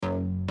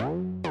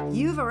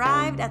You've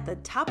arrived at the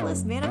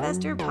Topless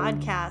Manifestor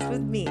podcast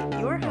with me,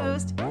 your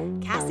host,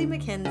 Cassie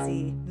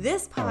McKenzie.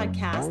 This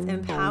podcast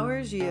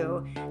empowers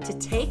you to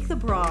take the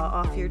bra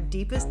off your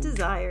deepest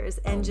desires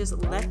and just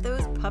let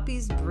those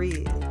puppies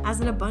breathe. As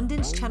an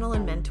abundance channel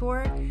and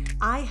mentor,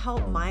 I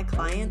help my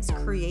clients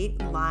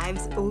create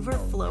lives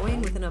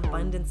overflowing with an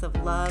abundance of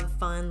love,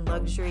 fun,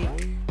 luxury,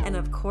 and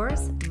of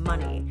course,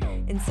 money.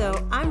 And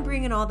so I'm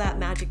bringing all that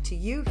magic to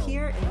you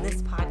here in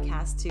this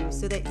podcast too,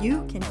 so that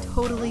you can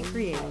totally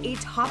create a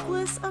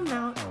topless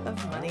amount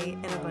of money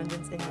and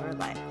abundance in your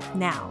life.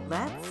 Now,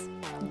 let's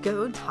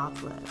go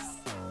topless.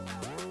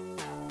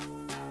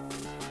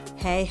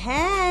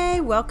 Hey,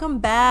 welcome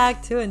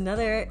back to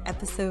another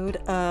episode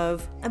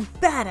of a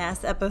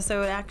badass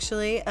episode,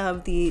 actually,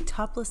 of the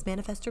Topless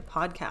Manifestor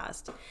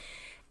podcast.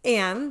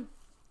 And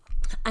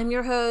I'm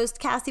your host,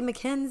 Cassie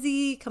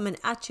McKenzie, coming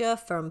at you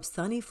from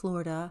sunny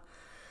Florida,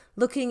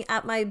 looking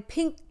at my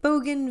pink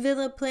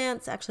bougainvillea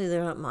plants. Actually,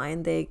 they're not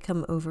mine. They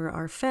come over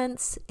our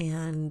fence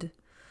and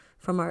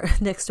from our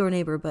next door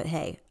neighbor, but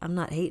hey, I'm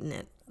not hating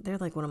it. They're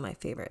like one of my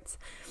favorites.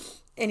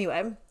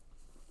 Anyway,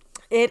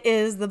 it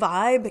is the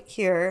vibe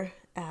here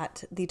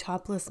at the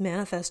Topless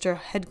Manifestor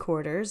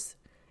headquarters,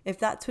 if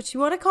that's what you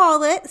want to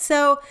call it.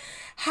 So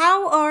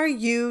how are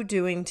you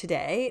doing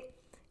today?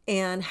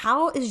 And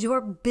how is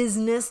your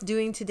business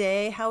doing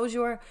today? How is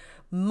your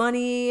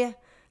money?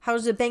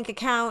 How's the bank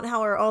account?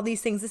 How are all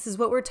these things? This is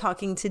what we're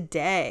talking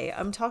today.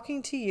 I'm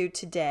talking to you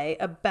today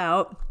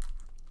about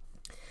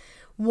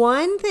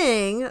one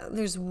thing.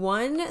 There's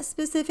one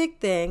specific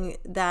thing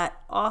that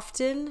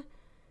often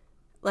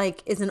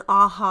is an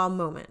aha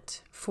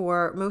moment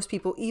for most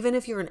people, even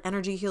if you're an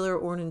energy healer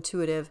or an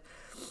intuitive,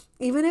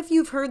 even if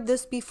you've heard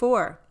this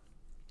before,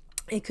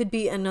 it could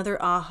be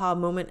another aha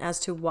moment as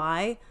to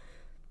why,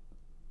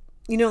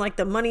 like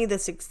the money, the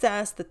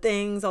success, the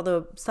things, all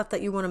the stuff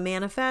that you want to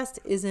manifest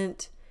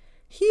isn't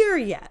here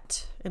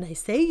yet. And I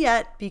say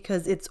yet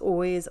because it's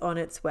always on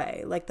its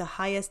way. Like the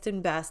highest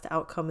and best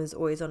outcome is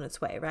always on its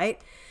way,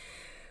 right?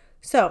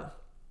 So,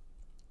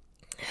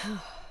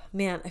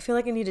 man, I feel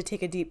like I need to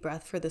take a deep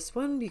breath for this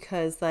one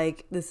because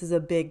this is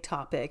a big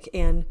topic.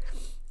 And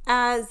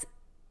as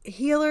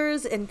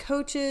healers and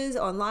coaches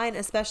online,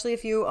 especially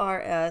if you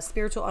are a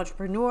spiritual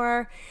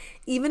entrepreneur,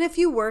 even if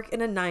you work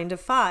in a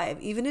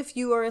 9-to-5, even if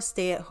you are a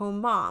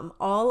stay-at-home mom,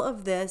 all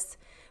of this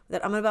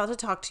that I'm about to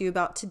talk to you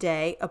about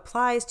today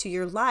applies to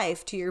your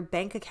life, to your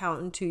bank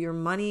account, and to your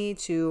money,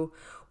 to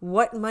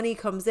what money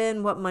comes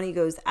in, what money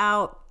goes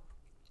out,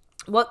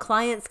 what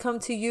clients come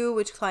to you,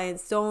 which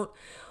clients don't,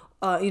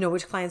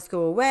 which clients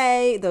go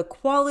away, the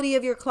quality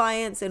of your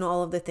clients, and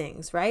all of the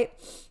things, right?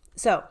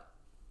 So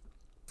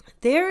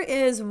there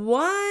is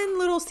one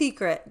little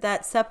secret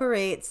that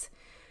separates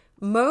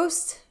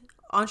most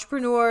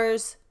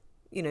entrepreneurs,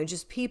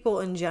 just people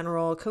in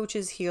general,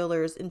 coaches,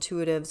 healers,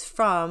 intuitives,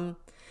 from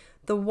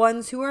the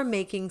ones who are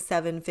making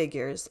 7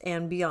 figures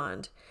and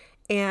beyond.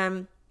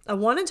 And I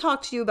want to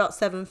talk to you about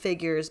 7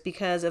 figures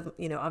because of,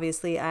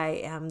 obviously I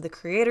am the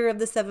creator of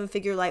the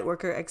 7-Figure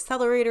Lightworker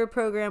Accelerator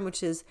program,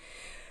 which is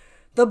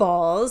the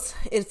balls.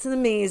 It's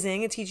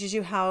amazing. It teaches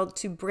you how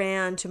to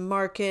brand, to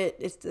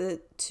market,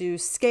 to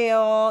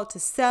scale, to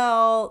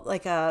sell,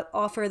 like a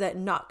offer that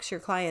knocks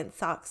your client's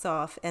socks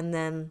off, and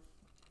then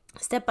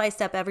step by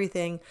step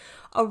everything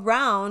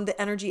around the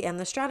energy and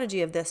the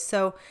strategy of this.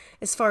 So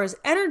as far as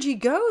energy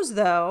goes,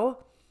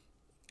 though,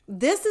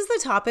 this is the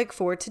topic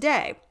for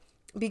today.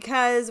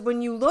 Because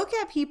when you look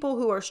at people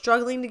who are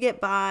struggling to get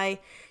by,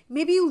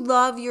 maybe you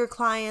love your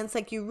clients,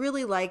 you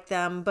really like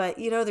them, but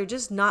they're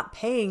just not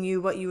paying you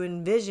what you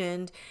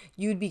envisioned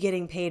you'd be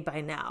getting paid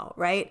by now,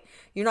 right?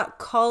 You're not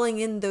calling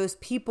in those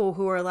people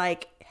who are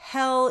like,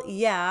 hell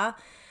yeah.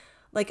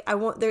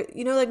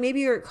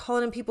 Maybe you're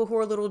calling in people who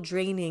are a little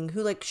draining,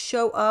 who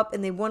show up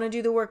and they want to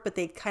do the work, but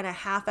they kind of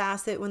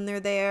half-ass it when they're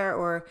there,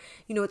 or,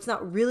 it's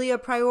not really a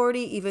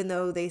priority, even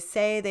though they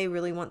say they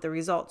really want the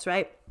results,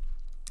 right?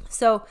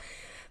 So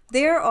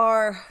there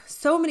are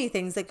so many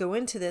things that go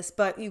into this,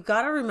 but you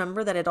got to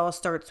remember that it all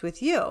starts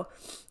with you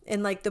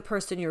and the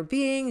person you're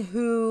being,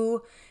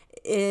 who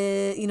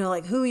is,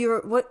 who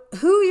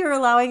you're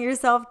allowing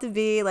yourself to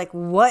be,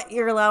 what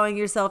you're allowing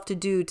yourself to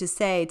do, to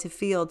say, to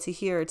feel, to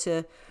hear,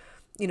 to,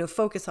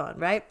 focus on,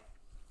 right?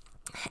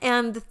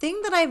 And the thing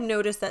that I've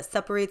noticed that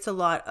separates a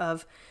lot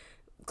of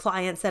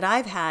clients that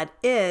I've had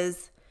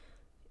is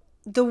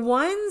the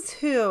ones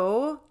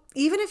who,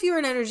 even if you're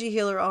an energy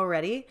healer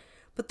already,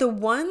 but the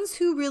ones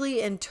who really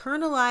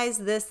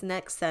internalize this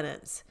next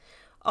sentence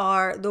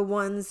are the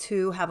ones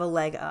who have a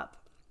leg up.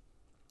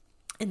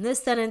 And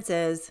this sentence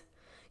is,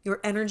 your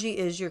energy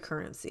is your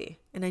currency.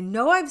 And I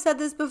know I've said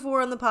this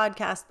before on the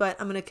podcast, but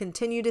I'm going to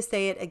continue to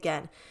say it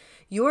again.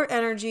 Your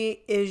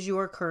energy is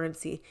your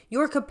currency.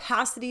 Your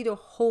capacity to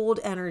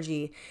hold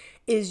energy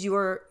is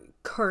your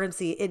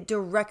currency. It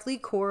directly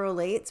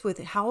correlates with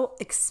how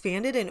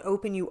expanded and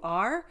open you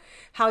are,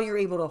 how you're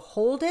able to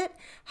hold it,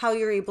 how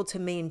you're able to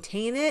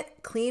maintain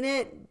it, clean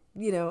it,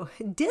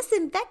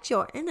 disinfect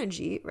your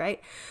energy,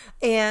 right?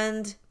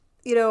 And,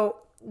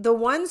 the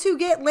ones who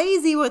get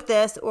lazy with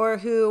this, or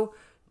who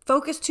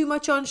focus too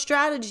much on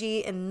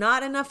strategy and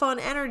not enough on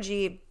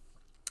energy,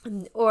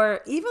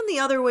 or even the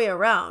other way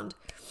around.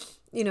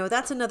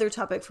 That's another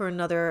topic for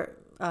another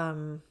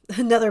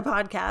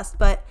podcast,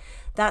 but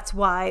that's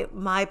why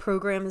my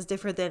program is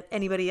different than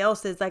anybody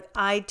else's. Like,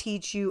 I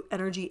teach you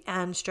energy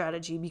and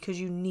strategy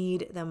because you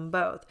need them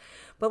both.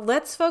 But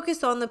let's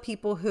focus on the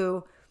people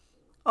who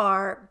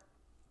are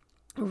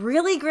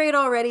really great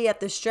already at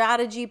the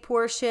strategy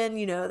portion.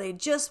 They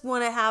just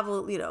want to have a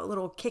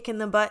little kick in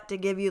the butt to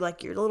give you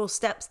like your little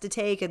steps to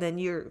take, and then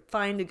you're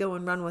fine to go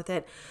and run with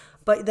it.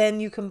 But then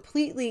you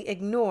completely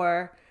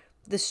ignore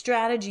the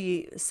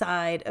strategy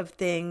side of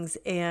things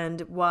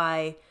and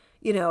why,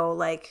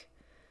 the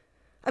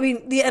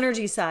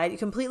energy side. You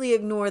completely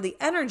ignore the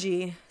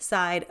energy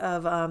side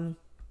of,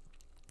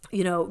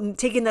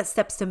 taking that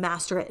steps to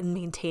master it and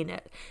maintain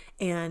it,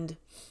 and,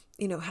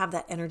 have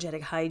that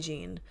energetic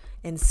hygiene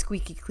and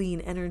squeaky clean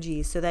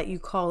energy so that you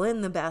call in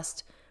the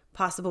best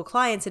possible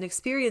clients and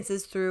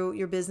experiences through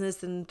your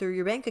business and through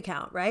your bank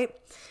account, right?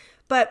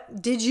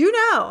 But did you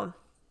know,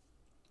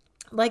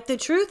 like, the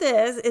truth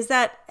is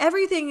that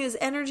everything is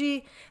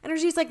energy.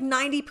 Energy is like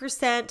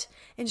 90%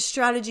 and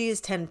strategy is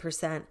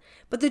 10%.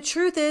 But the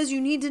truth is you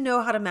need to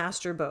know how to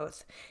master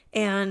both.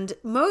 And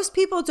most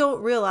people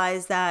don't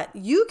realize that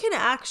you can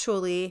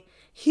actually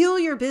heal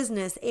your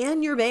business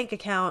and your bank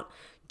account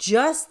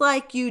just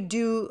like you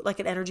do like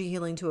an energy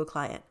healing to a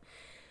client.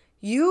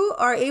 You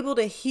are able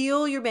to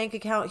heal your bank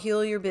account,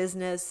 heal your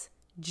business,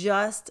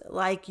 just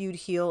like you'd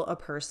heal a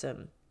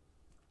person.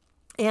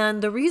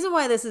 And the reason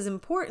why this is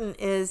important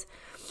is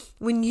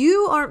when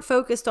you aren't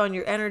focused on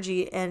your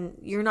energy and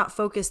you're not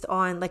focused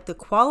on like the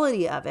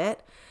quality of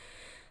it.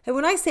 And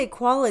when I say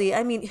quality,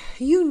 I mean,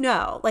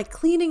 like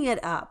cleaning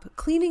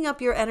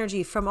up your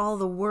energy from all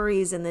the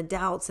worries and the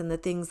doubts and the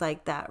things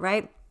like that,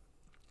 right?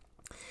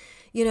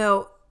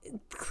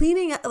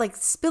 Cleaning, like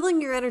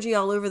spilling your energy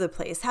all over the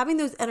place, having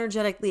those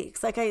energetic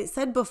leaks. Like I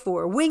said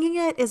before, winging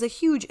it is a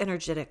huge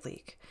energetic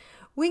leak.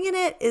 Winging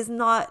it is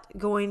not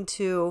going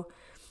to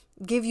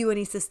give you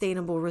any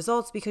sustainable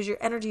results because your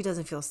energy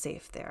doesn't feel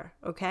safe there.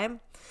 Okay.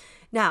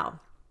 Now,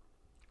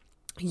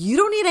 you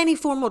don't need any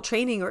formal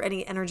training or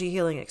any energy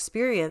healing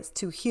experience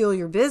to heal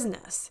your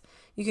business.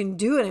 You can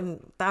do it.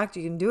 In fact,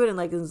 you can do it in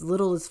like as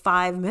little as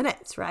 5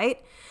 minutes,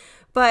 right?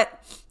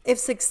 But if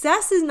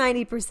success is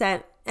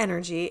 90%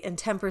 energy and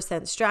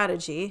 10%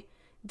 strategy,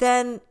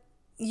 then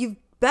you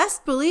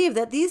best believe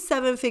that these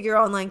 7-figure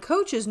online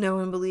coaches know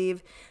and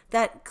believe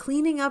that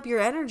cleaning up your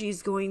energy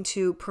is going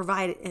to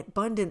provide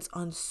abundance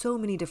on so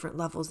many different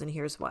levels. And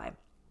here's why.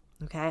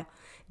 Okay.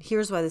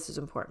 Here's why this is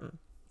important.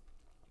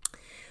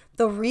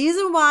 The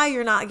reason why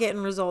you're not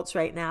getting results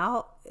right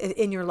now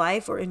in your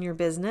life or in your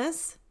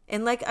business,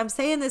 and like I'm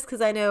saying this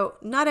because I know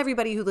not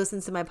everybody who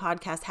listens to my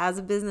podcast has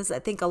a business. I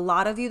think a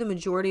lot of you, the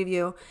majority of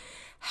you,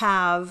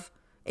 have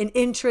an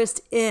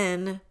interest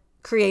in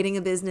creating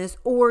a business,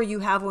 or you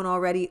have one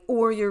already,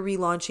 or you're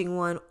relaunching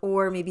one,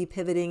 or maybe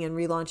pivoting and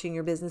relaunching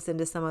your business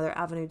into some other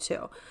avenue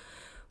too.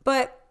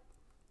 But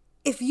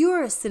if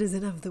you're a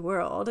citizen of the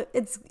world,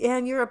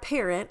 and you're a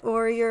parent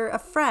or you're a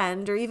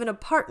friend or even a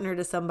partner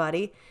to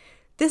somebody,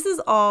 this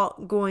is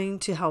all going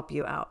to help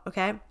you out,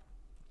 okay?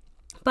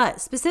 But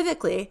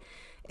specifically,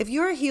 if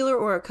you're a healer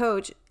or a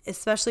coach,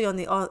 especially in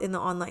the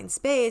online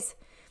space,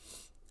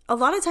 a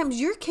lot of times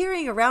you're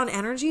carrying around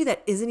energy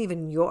that isn't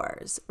even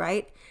yours,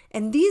 right?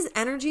 And these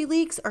energy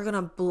leaks are going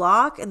to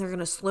block and they're going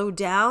to slow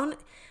down,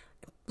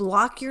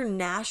 block your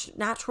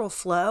natural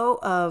flow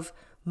of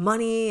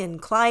money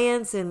and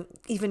clients and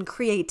even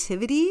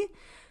creativity,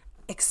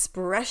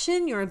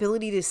 expression, your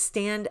ability to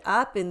stand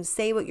up and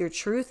say what your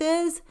truth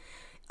is.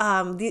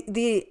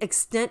 The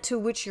extent to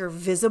which you're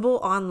visible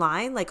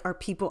online, like are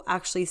people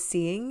actually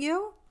seeing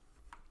you?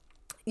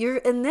 You're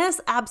in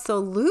this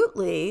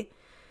absolutely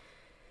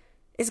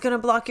is going to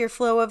block your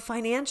flow of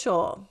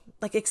financial,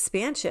 like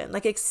expansion,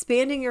 like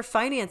expanding your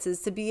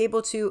finances to be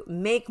able to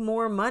make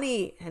more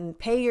money and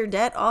pay your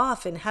debt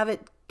off and have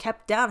it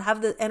kept down,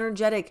 have the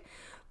energetic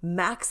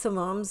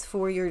maximums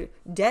for your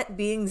debt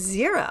being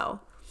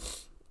 0,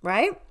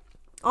 right?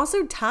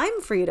 Also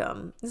time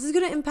freedom. This is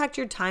going to impact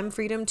your time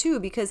freedom too,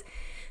 because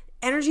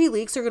energy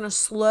leaks are going to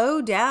slow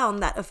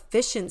down that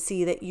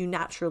efficiency that you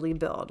naturally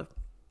build.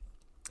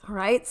 All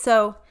right.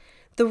 So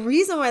the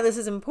reason why this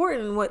is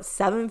important and what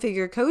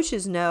 7-figure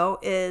coaches know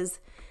is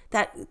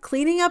that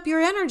cleaning up your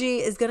energy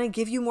is going to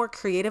give you more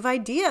creative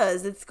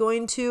ideas. It's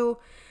going to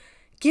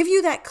give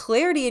you that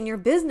clarity in your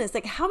business.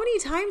 Like, how many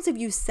times have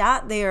you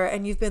sat there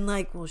and you've been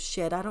like, well,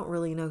 shit, I don't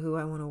really know who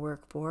I want to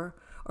work for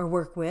or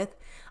work with.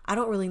 I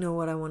don't really know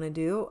what I want to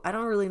do. I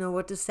don't really know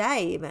what to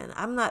say even.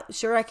 I'm not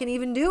sure I can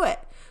even do it.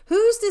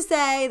 Who's to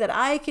say that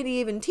I can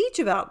even teach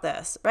about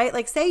this, right?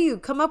 Like, say you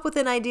come up with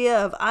an idea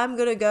of I'm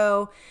going to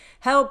go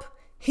help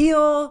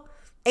heal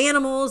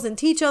animals and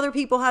teach other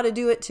people how to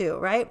do it too,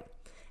 right?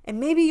 And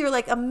maybe you're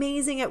like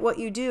amazing at what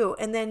you do.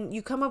 And then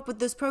you come up with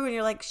this program and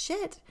you're like,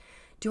 shit,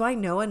 do I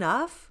know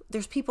enough?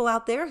 There's people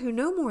out there who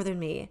know more than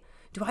me.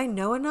 do I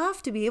know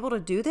enough to be able to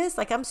do this?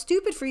 Like, I'm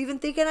stupid for even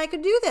thinking I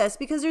could do this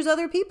because there's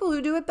other people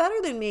who do it better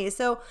than me.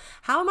 So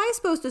how am I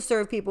supposed to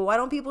serve people? Why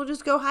don't people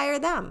just go hire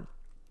them?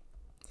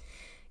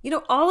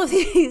 All of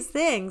these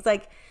things,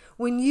 like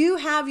when you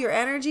have your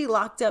energy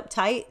locked up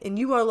tight and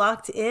you are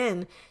locked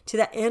in to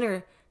that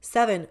inner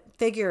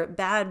 7-figure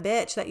bad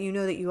bitch that you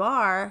know that you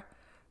are,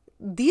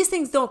 these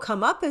things don't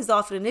come up as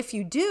often. And if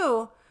you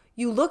do,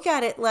 you look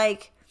at it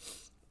like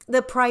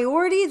the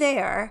priority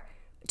there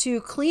to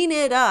clean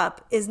it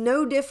up is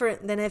no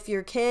different than if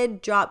your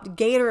kid dropped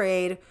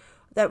Gatorade,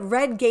 that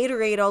red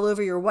Gatorade all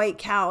over your white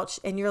couch,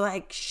 and you're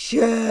like,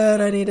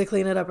 shit, I need to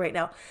clean it up right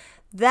now.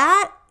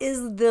 That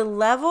is the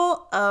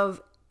level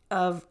of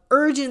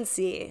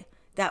urgency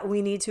that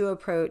we need to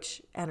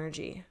approach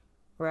energy,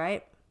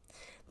 right?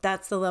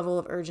 That's the level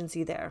of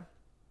urgency there.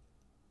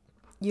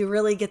 You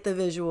really get the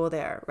visual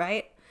there,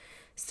 right?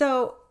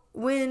 So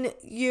when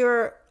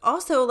you're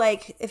also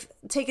like, if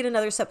taking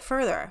another step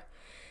further,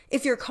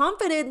 if your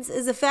confidence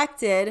is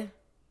affected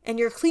and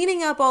you're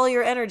cleaning up all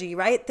your energy,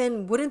 right?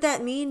 Then wouldn't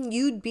that mean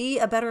you'd be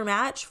a better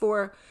match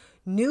for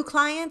new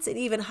clients and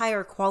even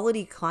higher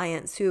quality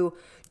clients who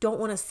don't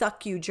want to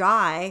suck you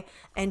dry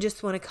and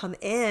just want to come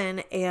in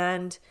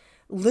and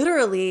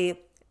literally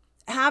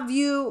have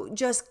you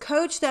just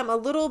coach them a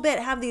little bit,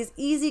 have these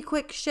easy,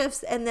 quick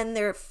shifts, and then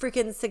their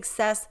freaking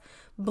success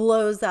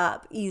blows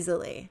up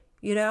easily,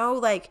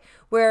 like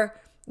where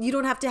you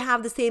don't have to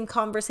have the same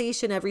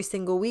conversation every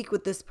single week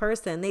with this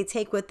person. They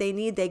take what they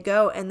need, they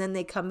go, and then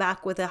they come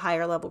back with a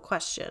higher level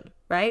question,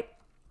 right?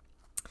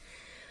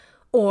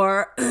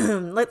 Or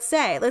let's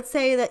say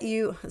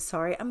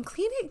that I'm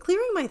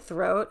clearing my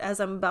throat as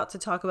I'm about to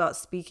talk about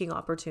speaking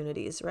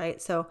opportunities,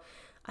 right? So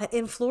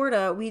in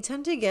Florida, we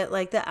tend to get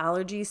like the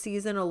allergy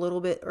season a little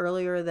bit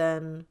earlier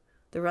than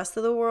the rest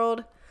of the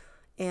world.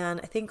 And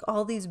I think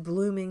all these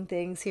blooming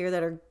things here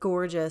that are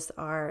gorgeous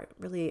are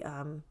really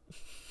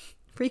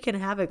freaking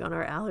havoc on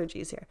our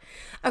allergies here.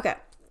 Okay,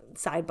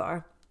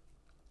 sidebar.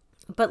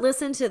 But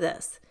listen to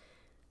this.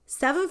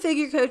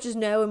 7-figure coaches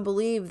know and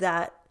believe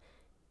that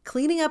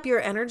cleaning up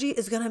your energy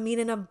is going to mean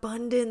an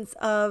abundance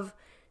of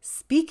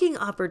speaking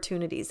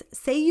opportunities.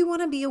 Say you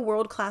want to be a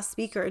world-class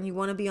speaker and you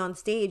want to be on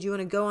stage. You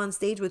want to go on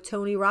stage with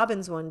Tony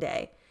Robbins one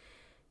day.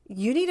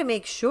 You need to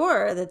make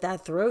sure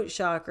that throat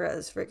chakra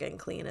is freaking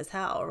clean as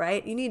hell,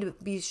 right? You need to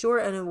be sure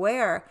and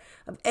aware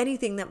of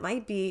anything that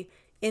might be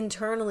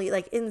internally,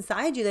 like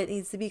inside you, that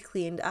needs to be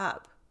cleaned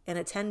up and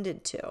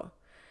attended to. All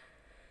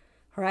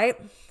right.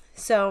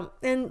 So,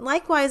 and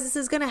likewise, this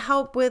is going to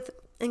help with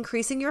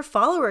increasing your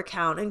follower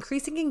count,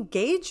 increasing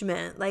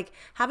engagement, like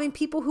having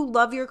people who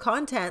love your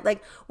content.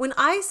 Like when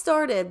I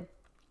started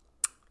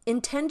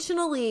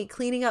intentionally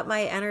cleaning up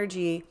my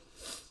energy,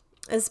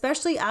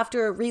 especially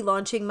after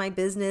relaunching my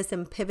business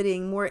and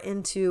pivoting more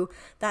into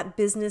that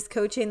business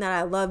coaching that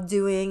I love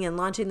doing and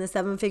launching the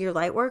 7-figure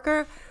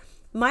Lightworker,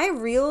 my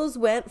reels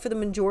for the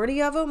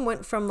majority of them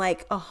went from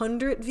like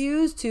 100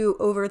 views to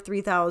over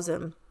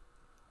 3,000.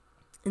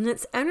 And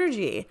it's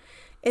energy.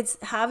 It's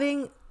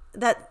having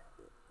that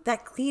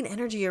clean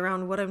energy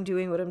around what I'm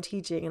doing, what I'm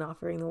teaching and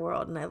offering the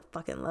world. And I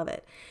fucking love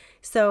it.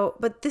 So,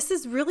 but this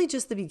is really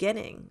just the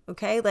beginning.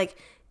 Okay. Like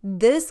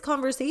this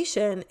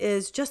conversation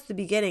is just the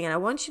beginning. And I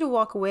want you to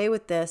walk away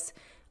with this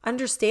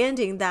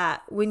understanding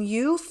that when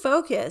you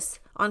focus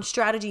on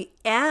strategy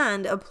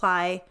and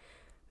apply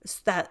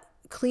that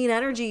clean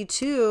energy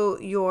to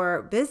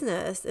your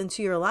business and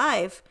to your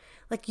life,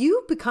 like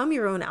you become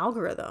your own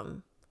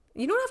algorithm.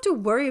 You don't have to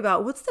worry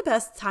about what's the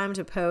best time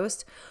to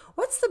post,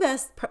 what's the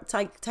best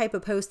type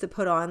of post to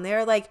put on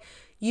there. Like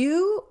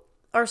you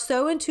are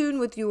so in tune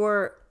with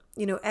your,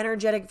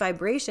 energetic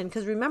vibration,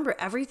 because remember,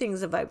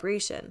 everything's a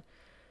vibration.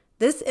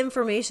 This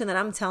information that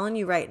I'm telling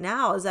you right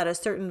now is at a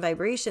certain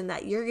vibration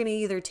that you're going to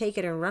either take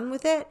it and run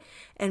with it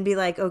and be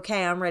like,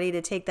 okay, I'm ready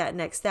to take that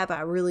next step.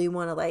 I really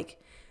want to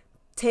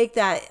take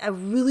that. I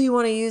really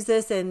want to use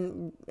this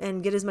and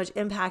get as much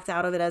impact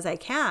out of it as I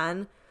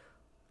can.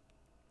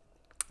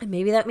 And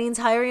maybe that means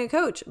hiring a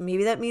coach.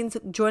 Maybe that means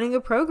joining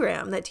a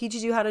program that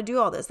teaches you how to do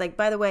all this. Like,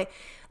 by the way,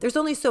 there's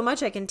only so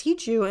much I can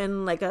teach you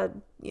in like a,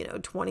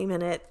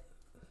 20-minute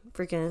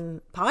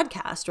freaking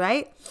podcast,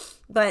 right?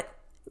 But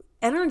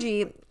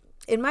energy,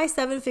 in my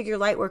 7-figure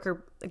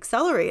Lightworker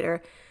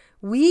Accelerator,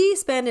 we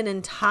spend an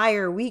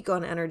entire week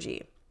on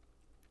energy.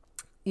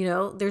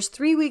 There's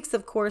 3 weeks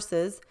of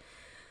courses.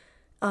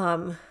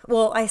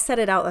 Well, I set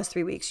it out as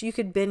 3 weeks. You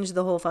could binge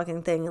the whole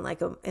fucking thing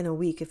in a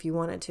week if you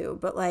wanted to,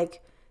 but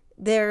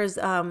there's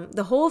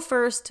the whole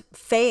first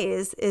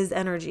phase is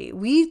energy.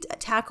 We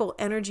tackle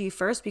energy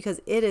first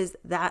because it is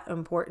that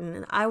important,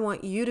 and I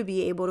want you to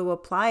be able to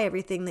apply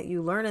everything that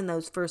you learn in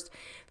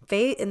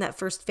that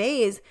first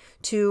phase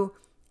to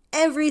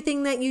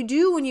everything that you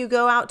do when you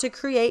go out to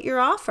create your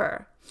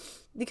offer.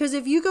 Because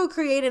if you go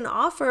create an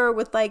offer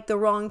with the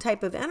wrong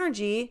type of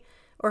energy,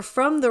 or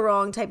from the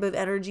wrong type of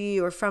energy,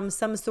 or from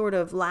some sort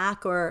of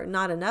lack or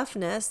not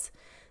enoughness,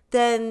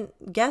 then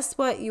guess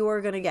what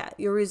you're going to get?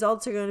 Your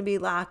results are going to be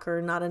lack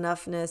or not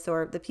enoughness,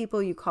 or the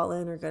people you call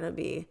in are going to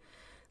be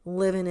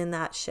living in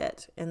that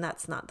shit. And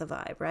that's not the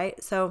vibe,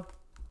 right? So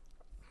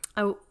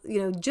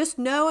just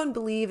know and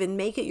believe and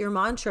make it your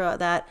mantra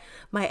that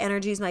my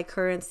energy is my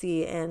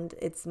currency and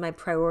it's my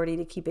priority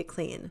to keep it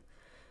clean.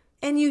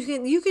 And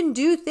you can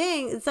do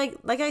things. It's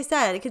like I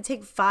said, it could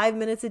take 5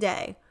 minutes a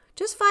day.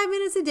 Just 5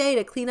 minutes a day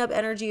to clean up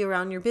energy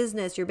around your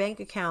business, your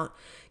bank account.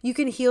 You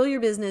can heal your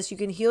business. You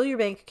can heal your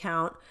bank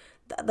account.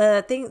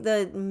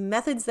 The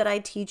methods that I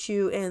teach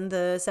you in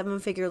the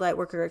 7-Figure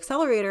Lightworker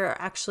Accelerator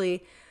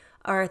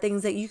are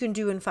things that you can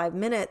do in 5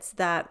 minutes.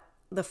 That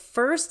the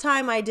first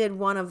time I did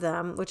one of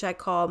them, which I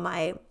call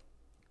my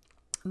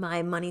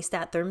money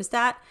stat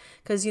thermostat,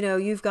 because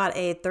you've got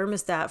a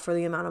thermostat for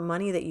the amount of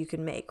money that you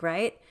can make,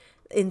 right?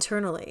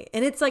 Internally.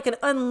 And it's like an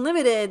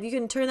unlimited, you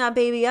can turn that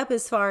baby up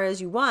as far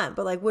as you want,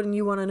 but wouldn't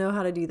you want to know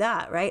how to do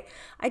that, right?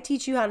 I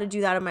teach you how to do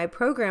that in my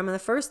program. And the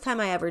first time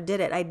I ever did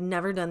it, I'd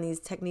never done these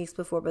techniques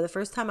before, but the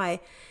first time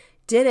I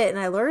did it and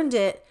I learned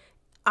it,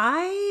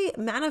 I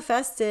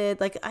manifested,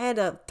 I had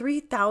a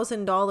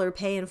 $3,000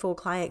 pay in full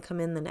client come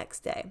in the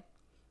next day,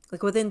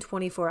 within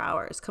 24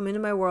 hours, come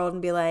into my world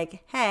and be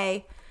like,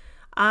 hey,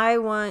 I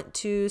want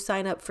to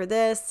sign up for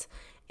this.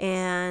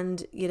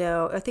 And,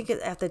 I think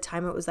at the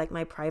time it was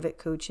my private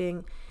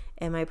coaching,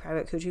 and my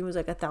private coaching was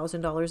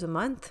 $1,000 a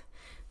month.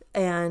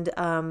 And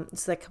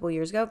it's a couple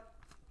years ago.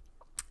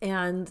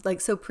 And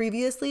so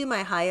previously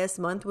my highest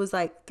month was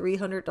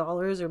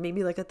 $300 or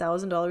maybe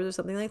 $1,000 or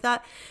something like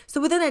that. So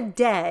within a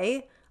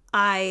day,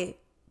 I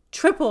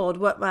tripled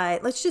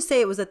let's just say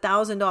it was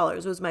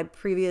 $1,000 was my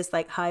previous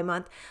high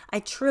month. I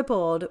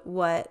tripled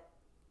what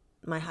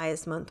my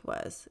highest month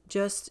was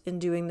just in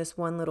doing this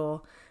one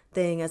little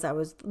thing as I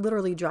was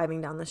literally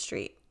driving down the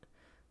street.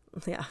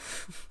 Yeah,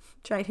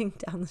 driving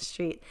down the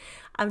street.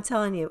 I'm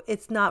telling you,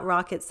 it's not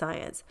rocket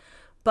science,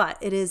 but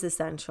it is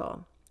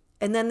essential.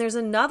 And then there's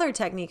another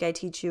technique I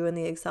teach you in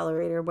the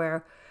accelerator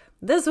where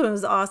this one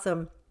was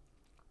awesome.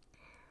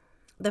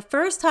 The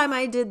first time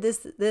I did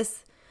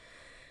this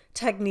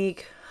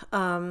technique,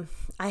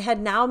 I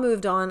had now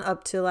moved on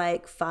up to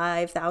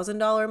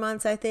 $5,000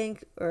 months, I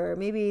think, or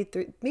maybe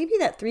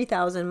that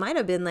 3,000 might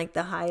have been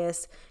the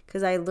highest,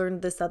 because I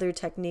learned this other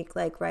technique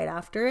right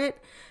after it.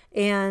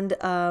 And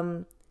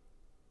I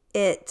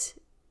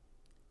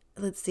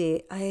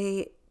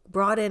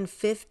brought in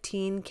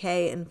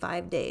 $15K in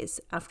 5 days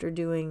after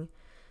doing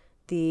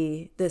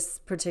this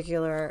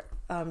particular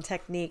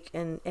technique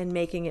and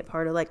making it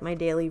part of my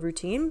daily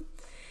routine.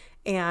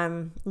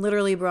 And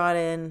literally brought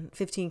in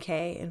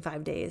 $15K in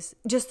 5 days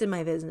just in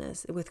my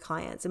business with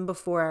clients. And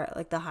before,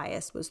 the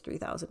highest was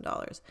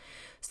 $3,000.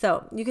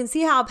 So you can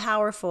see how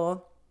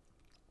powerful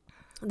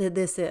that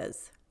this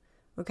is.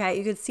 Okay.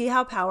 You can see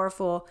how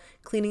powerful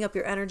cleaning up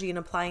your energy and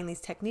applying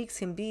these techniques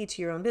can be to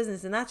your own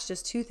business. And that's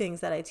just 2 things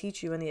that I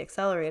teach you in the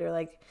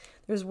accelerator.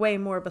 There's way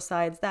more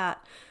besides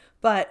that.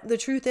 But the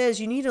truth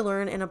is, you need to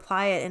learn and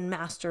apply it and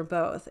master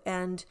both.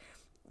 And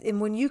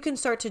when you can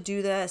start to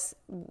do this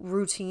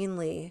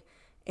routinely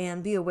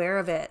and be aware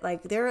of it,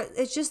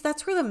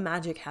 that's where the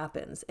magic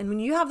happens. And when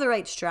you have the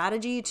right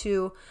strategy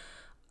to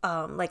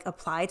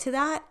apply to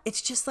that,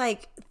 it's just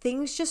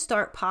things just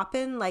start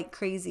popping like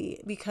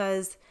crazy,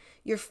 because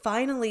you're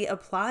finally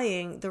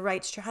applying the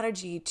right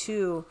strategy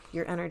to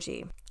your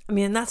energy. I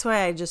mean, that's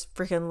why I just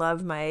freaking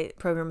love my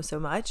program so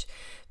much,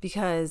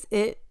 because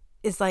it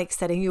is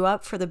setting you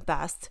up for the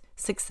best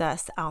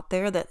success out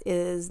there that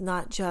is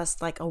not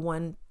just a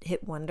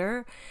one-hit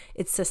wonder.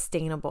 It's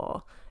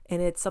sustainable,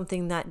 and it's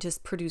something that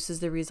just produces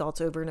the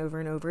results over and over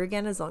and over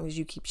again as long as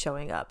you keep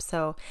showing up.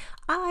 So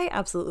I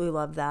absolutely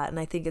love that, and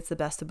I think it's the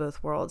best of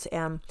both worlds.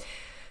 And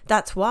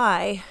that's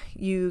why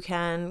you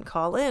can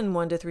call in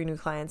 1 to 3 new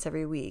clients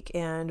every week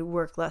and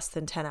work less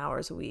than 10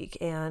 hours a week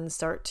and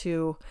start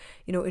to,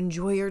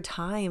 enjoy your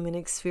time and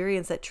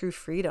experience that true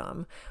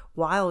freedom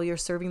while you're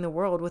serving the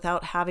world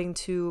without having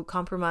to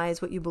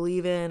compromise what you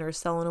believe in or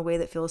sell in a way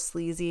that feels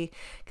sleazy.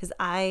 Because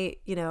I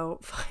know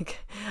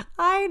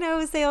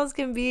sales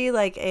can be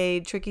a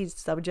tricky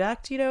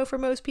subject, for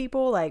most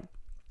people.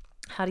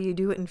 How do you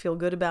do it and feel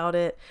good about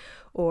it?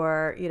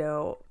 Or,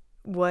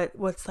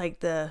 what's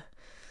the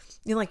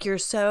you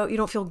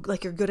don't feel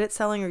like you're good at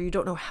selling, or you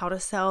don't know how to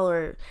sell,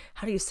 or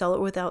how do you sell it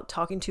without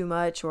talking too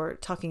much or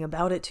talking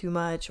about it too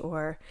much,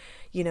 or,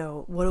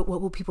 what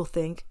will people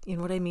think? You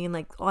know what I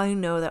mean? I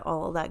know that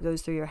all of that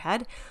goes through your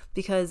head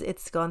because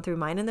it's gone through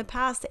mine in the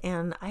past.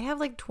 And I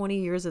have 20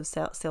 years of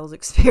sales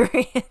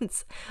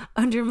experience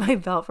under my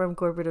belt from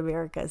corporate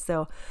America.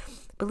 So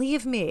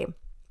believe me,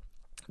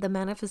 the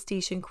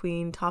manifestation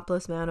queen,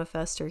 topless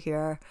manifester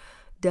here,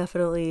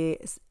 definitely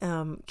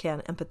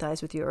can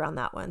empathize with you around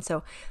that one.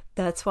 So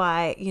that's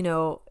why,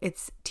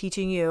 it's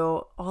teaching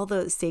you all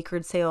the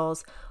sacred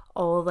sales,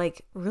 all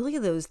really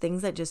those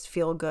things that just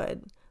feel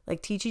good,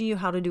 teaching you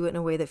how to do it in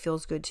a way that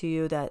feels good to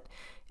you, that,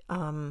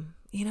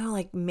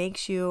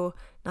 makes you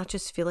not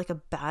just feel like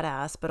a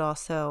badass, but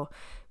also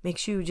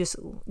makes you just,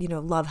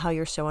 love how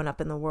you're showing up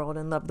in the world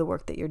and love the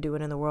work that you're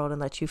doing in the world, and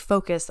let you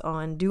focus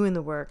on doing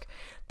the work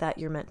that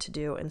you're meant to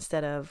do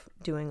instead of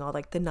doing all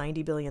like the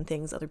 90 billion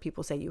things other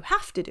people say you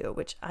have to do,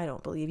 which I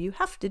don't believe you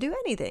have to do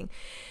anything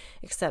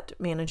except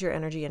manage your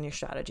energy and your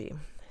strategy.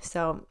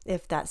 So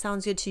if that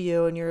sounds good to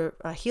you and you're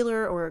a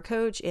healer or a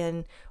coach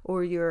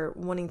or you're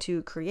wanting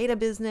to create a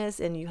business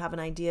and you have an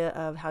idea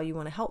of how you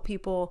want to help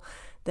people,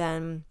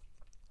 then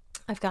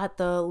I've got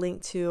the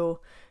link to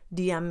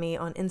DM me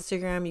on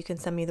Instagram. You can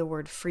send me the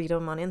word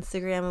freedom on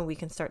Instagram and we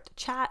can start to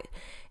chat,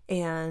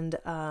 and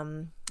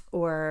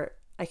or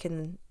I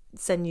can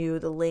send you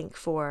the link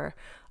for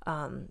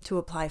to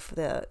apply for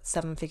the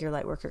 7-Figure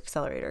Lightworker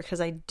Accelerator,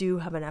 because I do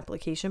have an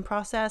application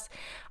process.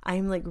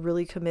 I'm like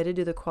really committed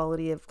to the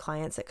quality of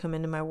clients that come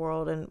into my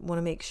world and want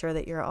to make sure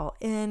that you're all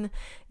in,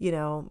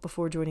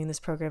 before joining this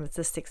program. It's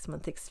a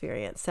 6-month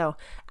experience. So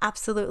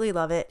absolutely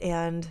love it.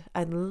 And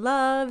I'd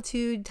love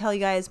to tell you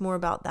guys more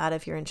about that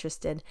if you're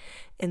interested.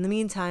 In the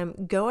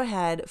meantime, go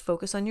ahead,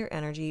 focus on your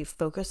energy,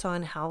 focus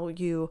on how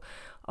you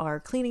are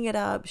cleaning it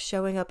up,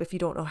 showing up. If you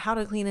don't know how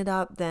to clean it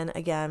up, then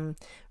again,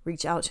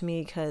 reach out to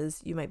me,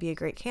 because you might be a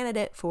great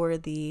candidate for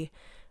the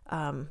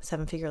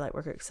 7-Figure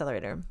Lightworker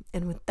Accelerator.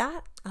 And with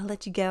that, I'll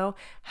let you go.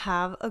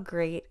 Have a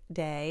great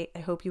day. I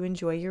hope you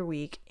enjoy your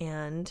week,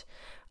 and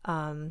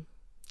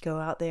go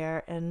out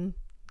there and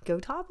go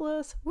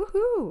topless.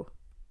 Woohoo!